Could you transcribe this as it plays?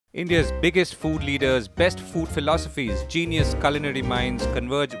India's biggest food leaders, best food philosophies, genius culinary minds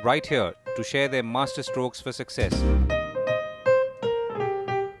converge right here to share their masterstrokes for success.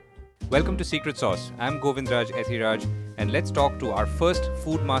 Welcome to Secret Sauce. I'm Govindraj Ethiraj, and let's talk to our first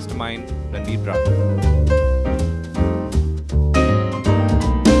food mastermind, Ranveer Brar.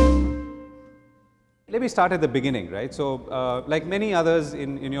 Let me start at the beginning, right? So, like many others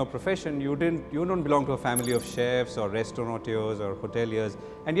in your profession, you don't belong to a family of chefs or restaurateurs or hoteliers,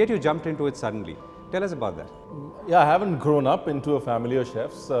 and yet you jumped into it suddenly. Tell us about that. Yeah, I haven't grown up into a family of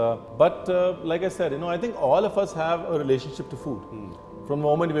chefs, but like I said, I think all of us have a relationship to food. From the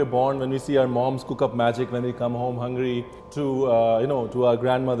moment we were born, when we see our moms cook up magic when we come home hungry, to to our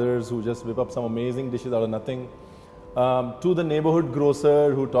grandmothers who just whip up some amazing dishes out of nothing, to the neighborhood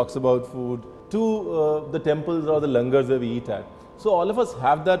grocer who talks about food, to the temples or the langars where we eat at. So all of us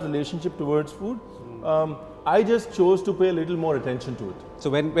have that relationship towards food. I just chose to pay a little more attention to it. So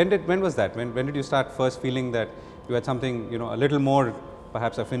when was that? When did you start first feeling that you had something, a little more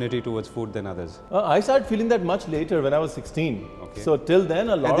perhaps affinity towards food than others? I started feeling that much later when I was 16. Okay. So till then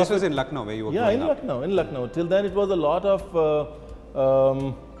a lot and this of was in Lucknow where you were Yeah, growing in up. Lucknow. Till then it was a lot of,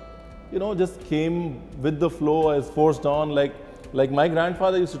 just came with the flow, as forced on. Like my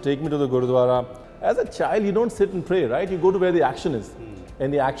grandfather used to take me to the Gurudwara. As a child, you don't sit and pray, right? You go to where the action is.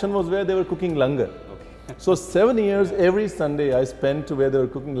 And the action was where they were cooking langar. Okay. So 7 years, every Sunday, I spent to where they were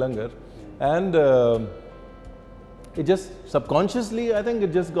cooking langar. And it just subconsciously, I think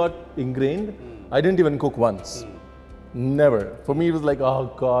it just got ingrained. I didn't even cook once. Never. For me, it was like,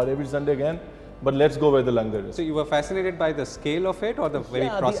 oh God, every Sunday again. But let's go where the langar is. So you were fascinated by the scale of it or the very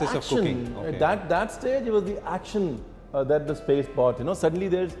process of cooking? Okay. At that stage, it was the action that the space brought. Suddenly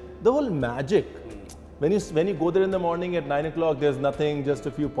there's the whole magic. When you go there in the morning at 9 o'clock, there's nothing, just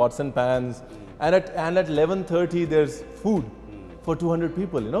a few pots and pans. And at 11:30, there's food for 200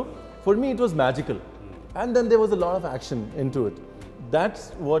 people, For me, it was magical. And then there was a lot of action into it.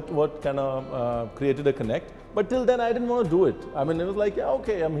 That's what kind of created a connect. But till then, I didn't want to do it. I mean, it was like, yeah,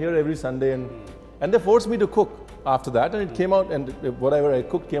 okay, I'm here every Sunday. And they forced me to cook after that. And it came out, and whatever I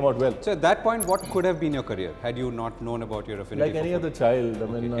cooked came out well. So at that point, what could have been your career had you not known about your affinity Like for any food? other child. I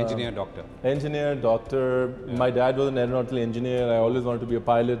mean, engineer, doctor. Engineer, doctor. Yeah. My dad was an aeronautical engineer. I always wanted to be a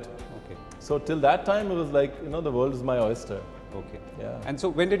pilot. Okay. So till that time, it was like, the world is my oyster. Okay. Yeah. And so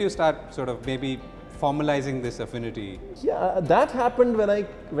when did you start sort of maybe formalizing this affinity? Yeah, that happened when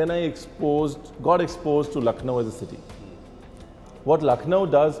I got exposed to Lucknow as a city. What Lucknow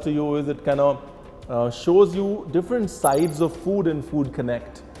does to you is it kind of shows you different sides of food and food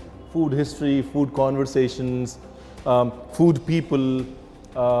connect. Food history, food conversations, food people,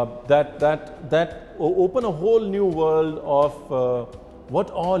 that open a whole new world of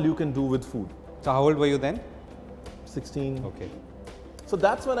what all you can do with food. So how old were you then? 16. Okay. So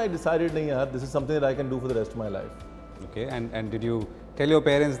that's when I decided, this is something that I can do for the rest of my life. Okay, and did you tell your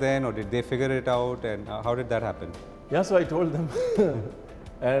parents then, or did they figure it out, and how did that happen? Yeah, so I told them.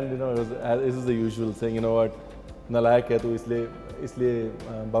 And this is the usual saying, what, nalayak hai tu isliye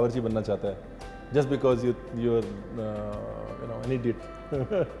bawarchi banna chahta hai, just because you're an idiot.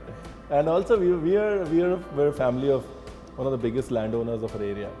 And also we're a family of one of the biggest landowners of our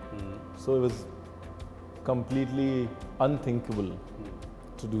area. So it was completely unthinkable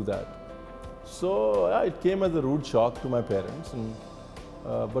to do that. So yeah, it came as a rude shock to my parents,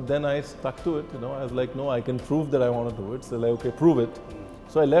 but then I stuck to it. I was like, no, I can prove that I want to do it. So like, okay, prove it.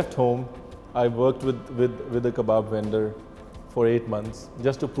 So I left home. I worked with a kebab vendor for 8 months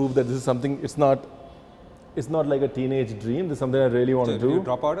just to prove that this is something. It's not like a teenage dream. This is something I really want to do. Did you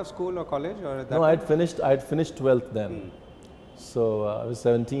drop out of school or college, or at that No, I'd finished 12th then. So I was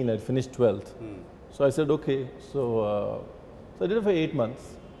 17. I'd finished 12th. So I said, okay. So I did it for 8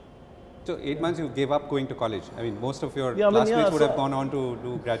 months. So 8 months you gave up going to college. I mean, most of your classmates would have gone on to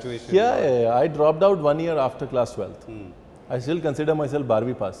do graduation. Yeah. I dropped out 1 year after class 12th. I still consider myself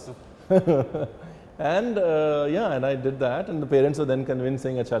Barbie pass. And and I did that. And the parents were then convinced,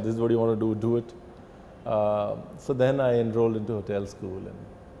 saying, "Acha, this is what you want to do it." So then I enrolled into hotel school.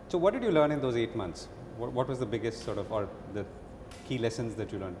 So what did you learn in those 8 months? What was the biggest or the key lessons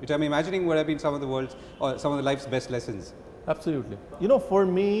that you learned, which I'm imagining would have been some of the world's or some of the life's best lessons? Absolutely. For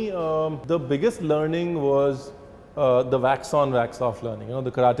me, the biggest learning was the wax on, wax off learning.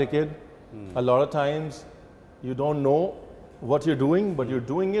 The Karate Kid. A lot of times you don't know what you're doing, but you're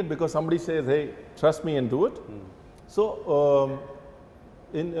doing it because somebody says, hey, trust me and do it. So,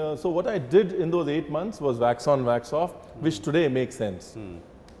 so what I did in those 8 months was wax on, wax off, which today makes sense.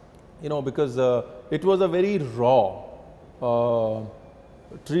 Because it was a very raw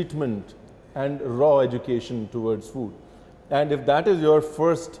treatment and raw education towards food. And if that is your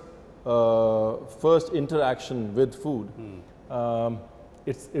first interaction with food,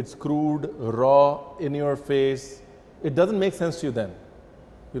 it's crude, raw, in your face. It doesn't make sense to you then.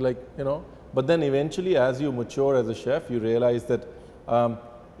 You're like, you know. But then eventually, as you mature as a chef, you realize that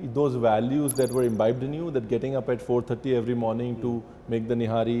those values that were imbibed in you, that getting up at 4:30 every morning to make the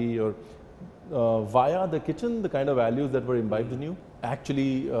nihari, or via the kitchen, the kind of values that were imbibed in you,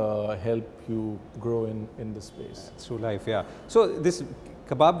 actually help you grow in this space. Through life, yeah. So this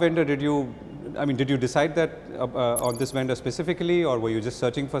kebab vendor, did you decide that on this vendor specifically, or were you just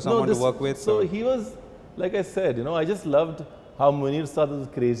searching for someone to work with? So he was, like I said, you know, I just loved how Munir Ustad was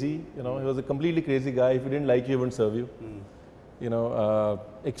crazy. You know, he was a completely crazy guy. If he didn't like you, he wouldn't serve you. You know,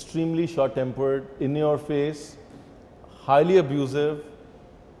 extremely short-tempered, in your face, highly abusive.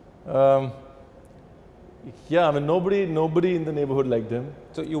 Yeah, I mean, nobody in the neighborhood liked him.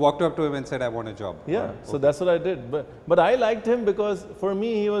 So you walked up to him and said, "I want a job." Yeah, so that's what I did. But I liked him because for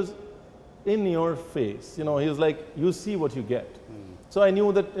me, he was in your face. You know, he was like, you see what you get. So I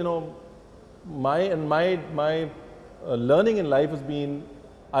knew that, you know, my learning in life has been,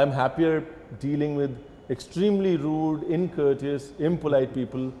 I'm happier dealing with extremely rude, incourteous, impolite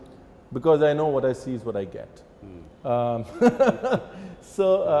people, because I know what I see is what I get. So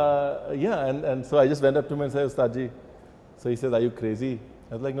yeah, and so I just went up to him and said, "Ustadji." So he says, "Are you crazy?"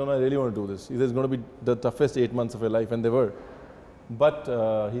 I was like, "No, I really want to do this." He says, "It's going to be the toughest 8 months of your life," and they were. But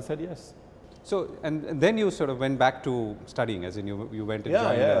he said yes. So, and then you sort of went back to studying, as in you went and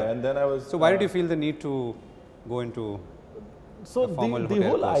joined. Yeah, and then I was. So why did you feel the need to go into So the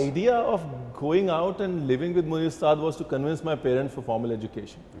whole idea of going out and living with Munir Ustad was to convince my parents for formal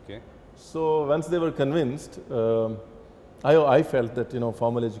education. Okay. So once they were convinced, I felt that, you know,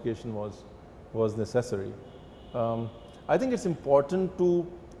 formal education was necessary. I think it's important to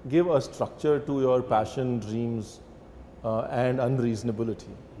give a structure to your passion, dreams, and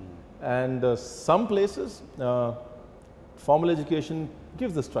unreasonability. And some places, formal education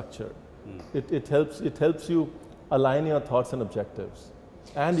gives the structure. It helps you align your thoughts and objectives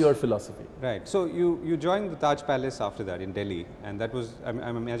and your philosophy. Right. So you joined the Taj Palace after that in Delhi, and that was,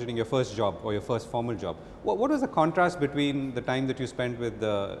 I'm imagining, your first job or your first formal job. What was the contrast between the time that you spent with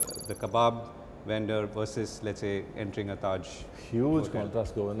the kebab vendor versus, let's say, entering a Taj? Huge hotel?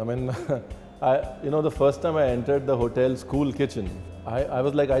 contrast, Govind. I mean, you know, the first time I entered the hotel school kitchen, I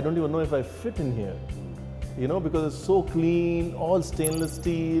was like, I don't even know if I fit in here. You know, because it's so clean, all stainless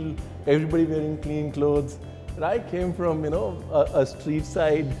steel, everybody wearing clean clothes. And I came from, you know, a street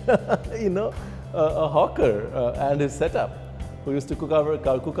side, you know, a hawker and his setup, who used to cook out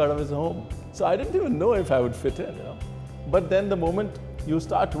of his home. So I didn't even know if I would fit in, you know. But then the moment you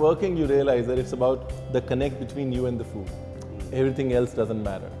start working, you realize that it's about the connect between you and the food. Everything else doesn't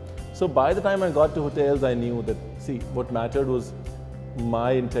matter. So by the time I got to hotels, I knew that, see, what mattered was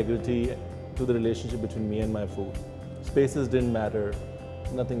my integrity to the relationship between me and my food. Spaces didn't matter,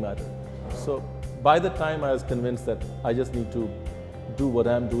 nothing mattered. So by the time I was convinced that I just need to do what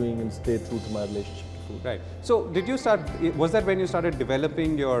I'm doing and stay true to my relationship to food. Right. So did you start, was that when you started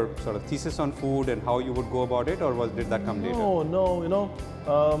developing your sort of thesis on food and how you would go about it, or did that come later? No, you know,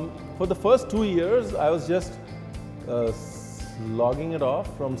 for the first 2 years, I was just logging it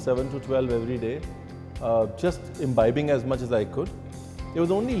off from 7 to 12 every day, just imbibing as much as I could. It was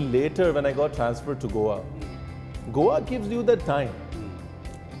only later when I got transferred to Goa. Goa gives you that time.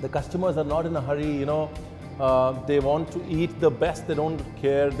 The customers are not in a hurry, you know. They want to eat the best, they don't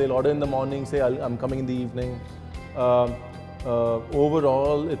care. They'll order in the morning, say, I'm coming in the evening.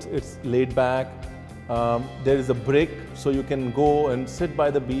 Overall, it's laid back. There is a break, so you can go and sit by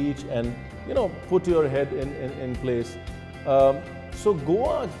the beach and, you know, put your head in place. So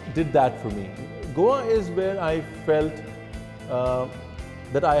Goa did that for me. Goa is where I felt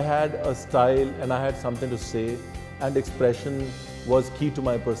that I had a style and I had something to say, and expression was key to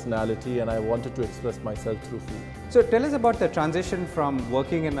my personality, and I wanted to express myself through food. So tell us about the transition from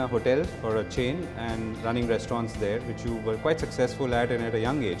working in a hotel or a chain and running restaurants there, which you were quite successful at and at a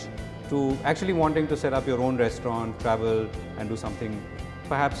young age, to actually wanting to set up your own restaurant, travel and do something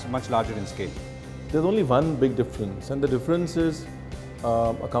perhaps much larger in scale. There's only one big difference, and the difference is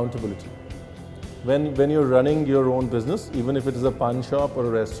accountability. When you're running your own business, even if it is a pawn shop or a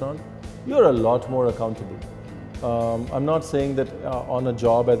restaurant, you're a lot more accountable. I'm not saying that on a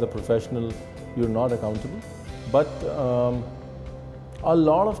job as a professional, you're not accountable, but a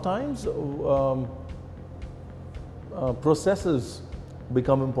lot of times processes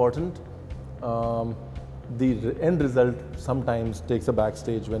become important. The end result sometimes takes a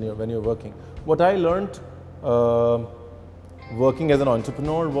backstage when you're working. What I learned working as an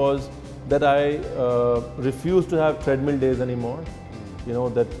entrepreneur was that I refused to have treadmill days anymore. You know,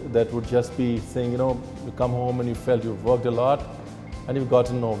 that would just be saying, you know, you come home and you felt you've worked a lot and you've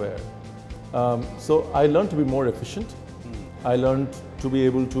gotten nowhere. So I learned to be more efficient. I learned to be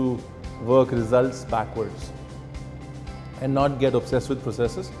able to work results backwards and not get obsessed with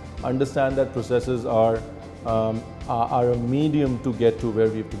processes. Understand that processes are a medium to get to where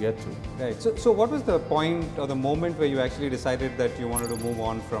we have to get to. Right. So what was the point or the moment where you actually decided that you wanted to move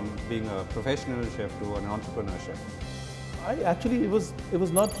on from being a professional chef to an entrepreneur chef? It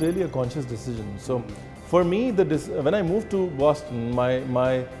was not really a conscious decision. So for me, when I moved to Boston,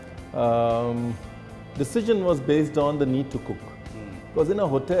 my decision was based on the need to cook. Because in a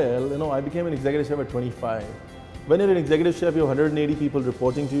hotel, you know, I became an executive chef at 25. When you're an executive chef, you have 180 people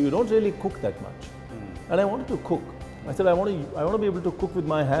reporting to you. You don't really cook that much. And I wanted to cook. I said, I want to be able to cook with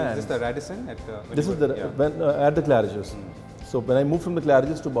my hands. So is this the Radisson? This is at the Claridge's. So when I moved from the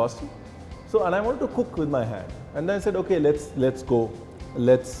Claridge's to Boston, and I wanted to cook with my hand. And then I said, okay, let's go.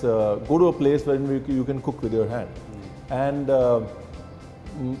 Let's go to a place where you can cook with your hand. And a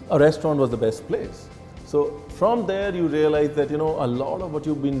restaurant was the best place. So from there, you realize that, you know, a lot of what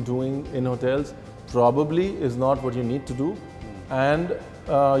you've been doing in hotels probably is not what you need to do. And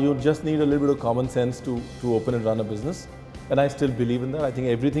you just need a little bit of common sense to open and run a business. And I still believe in that. I think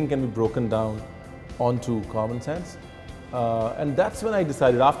everything can be broken down onto common sense. And that's when I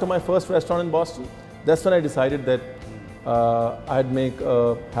decided, after my first restaurant in Boston, that's when I decided that I'd make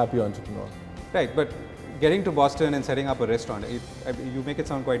a happy entrepreneur. Right, but getting to Boston and setting up a restaurant, you make it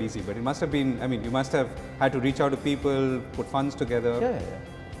sound quite easy, but it must have been, I mean, you must have had to reach out to people, put funds together. Yeah.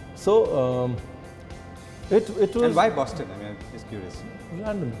 So, it was... And why Boston? I mean, I'm just curious.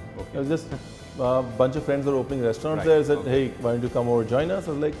 Random. Okay. It was just a bunch of friends were opening restaurants there. I said, hey, why don't you come over, join us?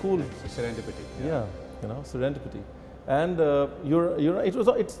 I was like, cool. So serendipity. Yeah, you know, serendipity. And you're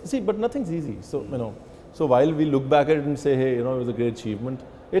right. See, but nothing's easy. So, you know, so while we look back at it and say, hey, you know, it was a great achievement,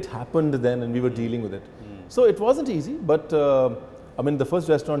 it happened then and we were dealing with it. So it wasn't easy, but I mean, the first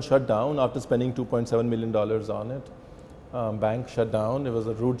restaurant shut down after spending $2.7 million on it. Bank shut down. It was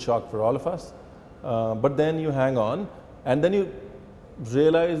a rude shock for all of us. But then you hang on, and then you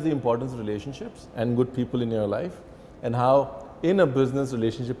realize the importance of relationships and good people in your life, and how in a business,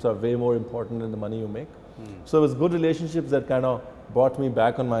 relationships are way more important than the money you make. So it was good relationships that kind of brought me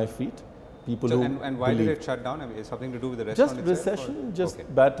back on my feet. People and why did it shut down? I mean, is something to do with the restaurant itself? Just recession,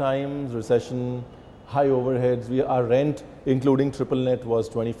 just bad times, recession, high overheads. Our rent, including triple net, was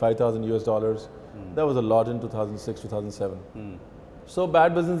 $25,000 US. That was a lot in 2006, 2007. So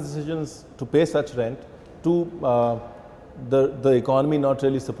bad business decisions to pay such rent, to the economy not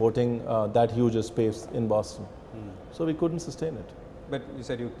really supporting that huge a space in Boston. So we couldn't sustain it. But you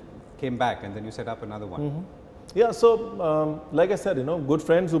said you came back and then you set up another one. Yeah, so like I said, you know, good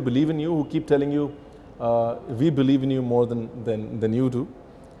friends who believe in you, who keep telling you, we believe in you more than you do.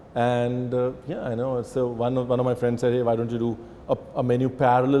 And yeah, I know. So one of my friends said, hey, why don't you do a menu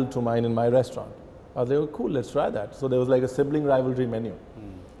parallel to mine in my restaurant? I was like, oh, cool, let's try that. So there was like a sibling rivalry menu.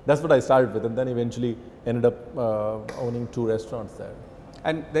 That's what I started with, and then eventually ended up owning 2 restaurants there.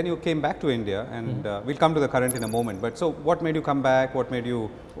 And then you came back to India, and we'll come to the current in a moment. But so, what made you come back? What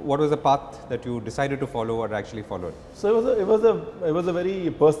was the path that you decided to follow or actually followed? So it was a very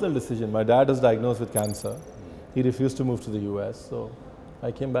personal decision. My dad was diagnosed with cancer. He refused to move to the US, so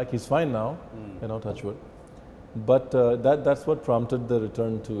I came back. He's fine now, you know, touch wood. But that's what prompted the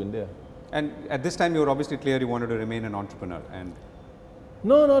return to India. And at this time, you were obviously clear you wanted to remain an entrepreneur. And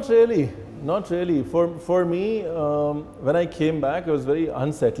no, not really. Not really. For me, when I came back, it was very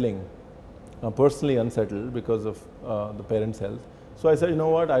unsettling, personally unsettled because of the parents' health. So I said, you know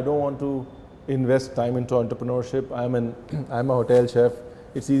what? I don't want to invest time into entrepreneurship. I'm a hotel chef.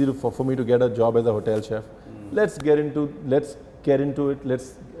 It's easy for me to get a job as a hotel chef. Let's get into it.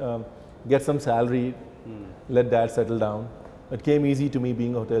 Let's get some salary. Let dad settle down. It came easy to me.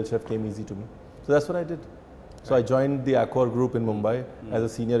 Being a hotel chef came easy to me. So that's what I did. So I joined the Accor Group in Mumbai as a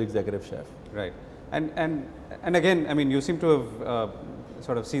senior executive chef. Right. And again, I mean, you seem to have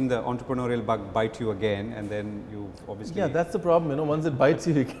sort of seen the entrepreneurial bug bite you again, and then you obviously... Yeah, that's the problem. You know, once it bites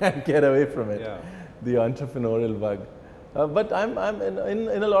you, you can't get away from it. Yeah. The entrepreneurial bug. But I'm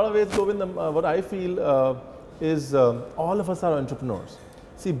in a lot of ways, Govind, what I feel is all of us are entrepreneurs.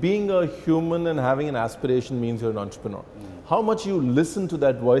 See, being a human and having an aspiration means you're an entrepreneur. How much you listen to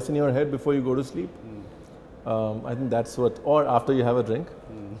that voice in your head before you go to sleep? I think that's what, or after you have a drink.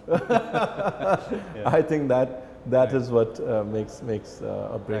 I think that is what makes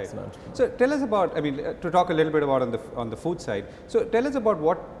or breaks an entrepreneur. So tell us about, I mean, to talk a little bit about on the food side. So tell us about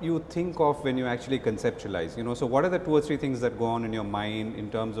what you think of when you actually conceptualize. You know, so what are the 2 or 3 things that go on in your mind in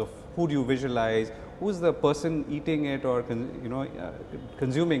terms of who do you visualize, who's the person eating it or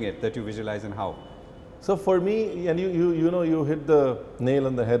consuming it that you visualize, and how? So for me, and you hit the nail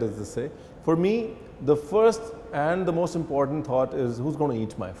on the head, as they say. For me, the first and the most important thought is who's going to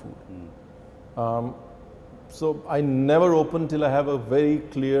eat my food. So I never open till I have a very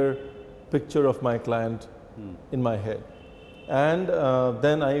clear picture of my client in my head, and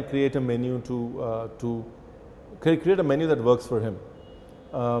then I create a menu to create a menu that works for him.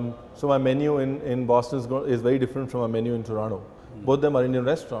 So my menu in Boston is very different from a menu in Toronto. Both them are Indian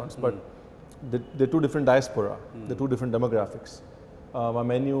restaurants, but they're 2 different diaspora. They're 2 different demographics. My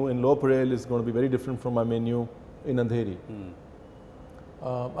menu in Lower Parel is going to be very different from my menu in Andheri.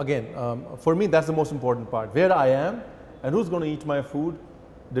 Again, for me, that's the most important part. Where I am and who's going to eat my food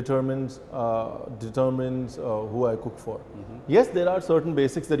determines who I cook for. Yes, there are certain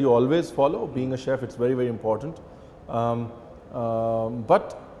basics that you always follow. Being a chef, it's very, very important.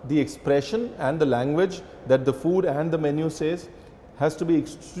 But the expression and the language that the food and the menu says has to be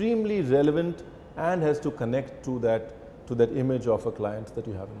extremely relevant and has to connect to that image of a client that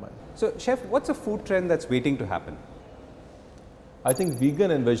you have in mind. So, chef, what's a food trend that's waiting to happen? I think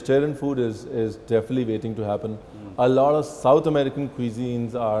vegan and vegetarian food is definitely waiting to happen. A lot of South American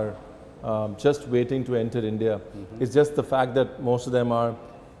cuisines are just waiting to enter India. It's just the fact that most of them are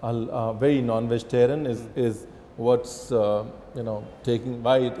very non-vegetarian is what's taking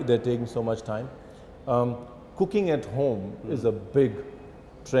why they're taking so much time. Cooking at home is a big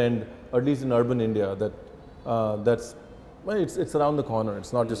trend, at least in urban India. It's around the corner.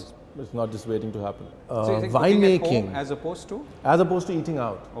 It's not just waiting to happen. So you think wine cooking making, at home as opposed to eating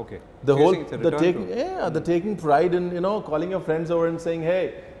out. Okay. The taking pride in calling your friends over and saying,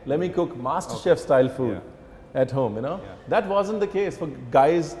 hey, let me cook master chef style food at home. That wasn't the case for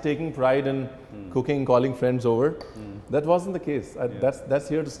guys taking pride in cooking, calling friends over. That wasn't the case. That's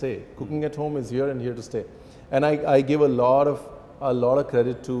here to stay. Cooking at home is here and here to stay. And I give a lot of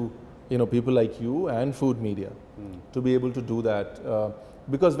credit to people like you and food media to be able to do that.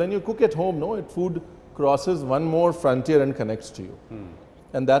 Because when you cook at home, food crosses one more frontier and connects to you.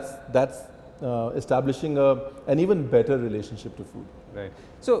 And that's establishing an even better relationship to food. Right.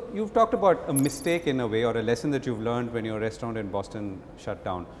 So you've talked about a mistake in a way, or a lesson that you've learned when your restaurant in Boston shut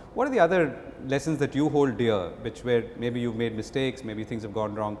down. What are the other lessons that you hold dear, where maybe you've made mistakes, maybe things have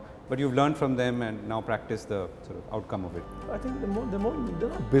gone wrong, but you've learned from them and now practice the sort of outcome of it? I think they're not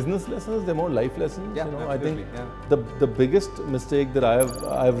business lessons, they're more life lessons. Yeah, I think the biggest mistake that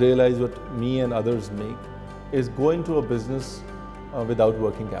I've realized what me and others make is going to a business without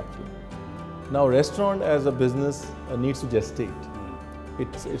working capital. Now, restaurant as a business needs to gestate.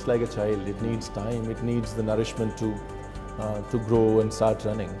 It's like a child. It needs time. It needs the nourishment to grow and start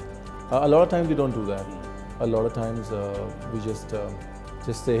running. A lot of times we don't do that. A lot of times we just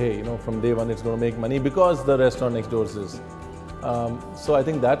say, hey, from day one it's going to make money because the restaurant next door is. So I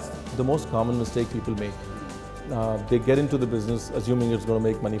think that's the most common mistake people make. They get into the business assuming it's going to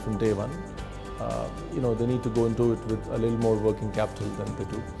make money from day one. They need to go into it with a little more working capital than they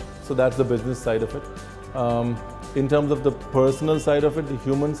do. So that's the business side of it. In terms of the personal side of it, the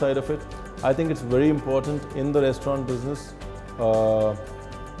human side of it, I think it's very important in the restaurant business to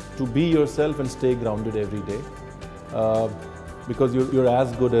be yourself and stay grounded every day. Because you're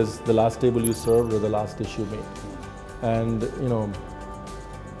as good as the last table you served or the last dish you made. And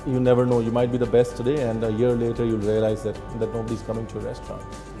you never know, you might be the best today and a year later you'll realize that nobody's coming to a restaurant.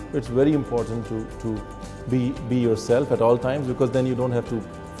 It's very important to be yourself at all times, because then you don't have to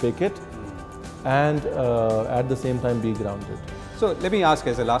fake it and at the same time be grounded. So let me ask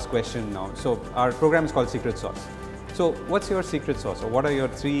as a last question now. So our program is called Secret Sauce. So what's your secret sauce, or what are your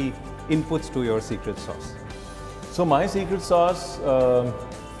 3 inputs to your secret sauce? So my secret sauce,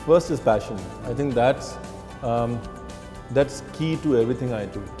 first is passion. I think that's key to everything I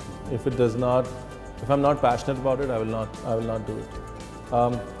do. If I'm not passionate about it, I will not do it.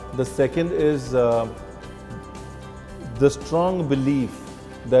 The second is the strong belief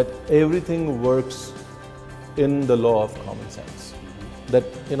that everything works in the law of common sense. That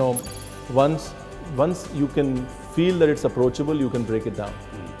once you can feel that it's approachable, you can break it down.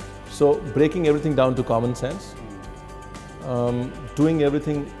 So breaking everything down to common sense, doing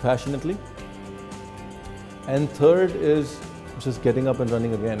everything passionately, and third is just getting up and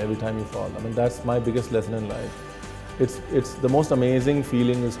running again every time you fall. I mean, that's my biggest lesson in life. It's the most amazing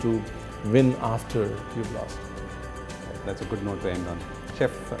feeling is to win after you've lost. That's a good note to end on.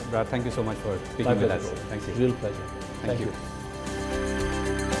 Chef Brar, thank you so much for speaking with us. Thank you. Real pleasure. Thank you.